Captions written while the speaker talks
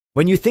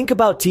When you think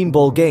about team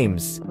ball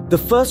games, the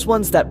first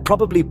ones that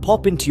probably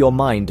pop into your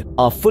mind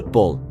are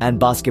football and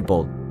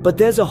basketball. But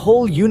there's a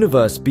whole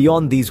universe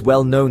beyond these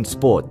well-known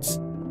sports.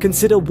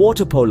 Consider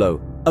water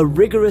polo, a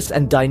rigorous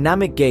and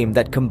dynamic game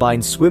that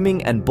combines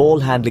swimming and ball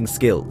handling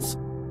skills.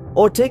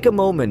 Or take a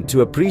moment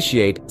to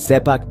appreciate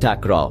sepak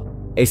takraw,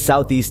 a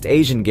Southeast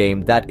Asian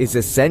game that is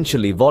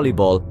essentially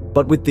volleyball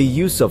but with the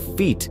use of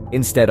feet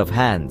instead of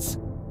hands.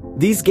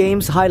 These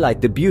games highlight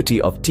the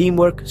beauty of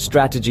teamwork,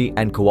 strategy,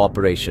 and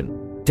cooperation.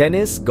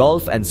 Tennis,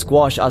 golf, and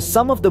squash are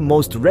some of the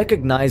most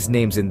recognized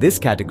names in this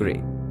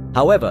category.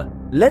 However,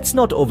 let's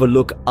not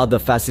overlook other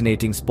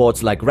fascinating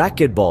sports like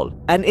racquetball,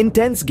 an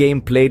intense game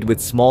played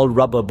with small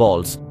rubber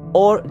balls,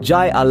 or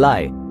Jai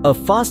Alai, a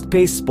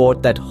fast-paced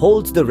sport that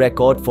holds the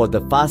record for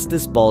the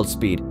fastest ball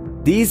speed.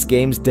 These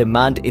games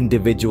demand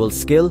individual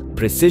skill,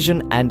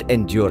 precision, and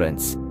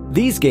endurance.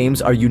 These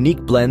games are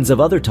unique blends of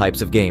other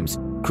types of games,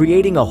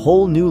 creating a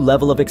whole new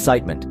level of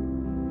excitement.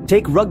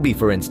 Take rugby,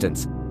 for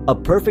instance, a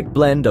perfect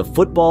blend of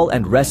football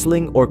and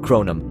wrestling, or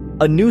Cronum,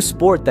 a new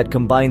sport that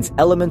combines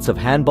elements of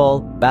handball,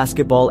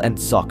 basketball, and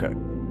soccer.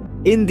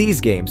 In these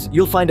games,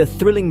 you'll find a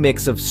thrilling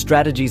mix of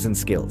strategies and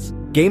skills.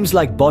 Games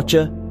like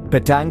bocce,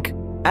 petanque,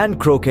 and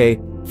croquet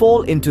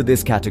fall into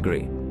this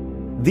category.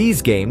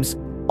 These games,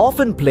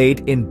 often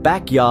played in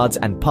backyards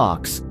and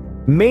parks,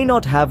 may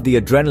not have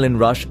the adrenaline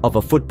rush of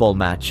a football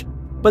match,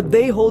 but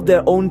they hold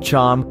their own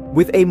charm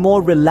with a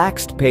more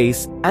relaxed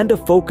pace and a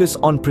focus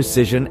on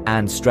precision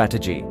and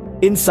strategy.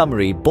 In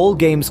summary, ball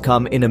games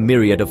come in a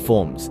myriad of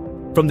forms.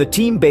 From the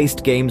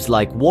team-based games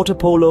like water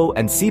polo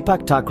and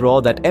sepak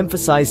takraw that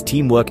emphasize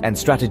teamwork and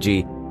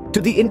strategy, to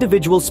the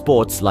individual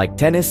sports like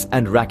tennis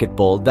and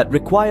racquetball that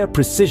require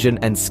precision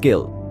and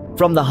skill.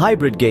 From the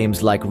hybrid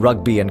games like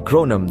rugby and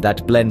Cronum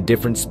that blend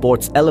different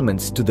sports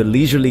elements to the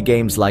leisurely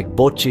games like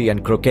bocce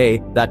and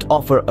croquet that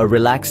offer a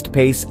relaxed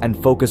pace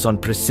and focus on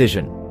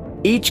precision.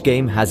 Each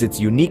game has its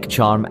unique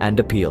charm and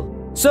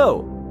appeal.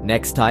 So,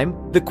 next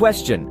time, the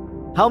question,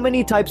 how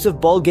many types of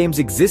ball games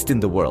exist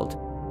in the world,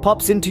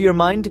 pops into your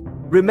mind?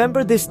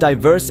 Remember this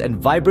diverse and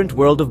vibrant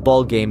world of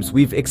ball games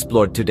we've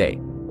explored today.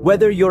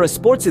 Whether you're a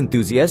sports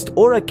enthusiast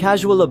or a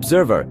casual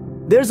observer,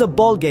 there's a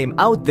ball game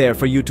out there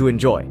for you to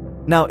enjoy.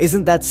 Now,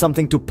 isn't that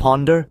something to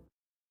ponder?